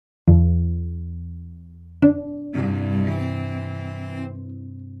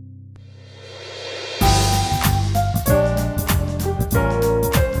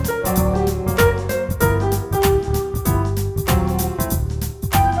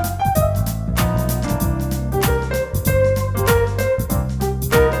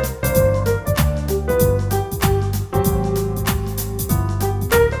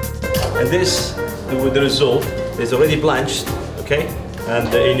It's already blanched, okay?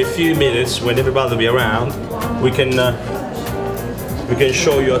 And in a few minutes, when everybody will be around, we can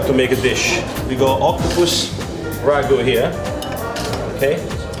show you how to make a dish. We got octopus ragu here, okay?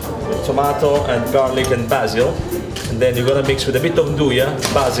 With tomato and garlic and basil. And then you're gonna mix with a bit of nduja,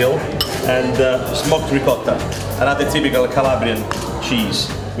 basil, and smoked ricotta. Another typical Calabrian cheese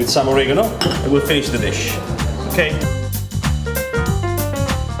with some oregano, and we'll finish the dish, okay?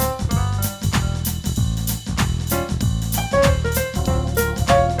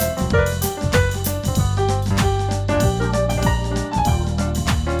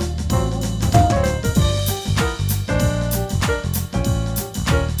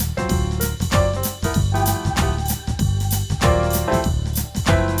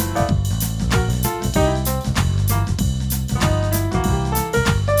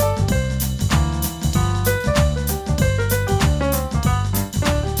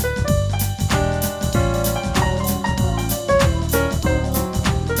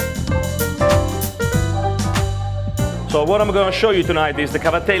 So what I'm going to show you tonight is the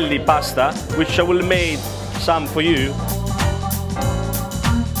cavatelli pasta, which I will make some for you.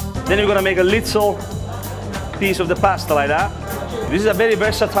 Then you're going to make a little piece of the pasta like that. This is a very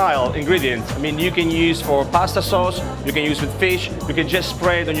versatile ingredient. I mean, you can use for pasta sauce, you can use with fish, you can just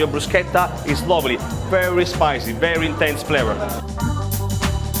spray it on your bruschetta. It's lovely, very spicy, very intense flavor.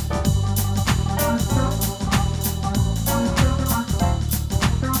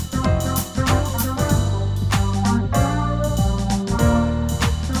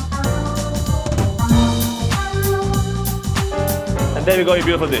 And there we go, your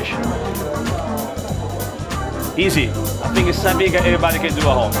beautiful dish. Easy. I think it's something that everybody can do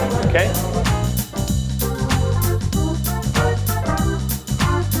at home, okay?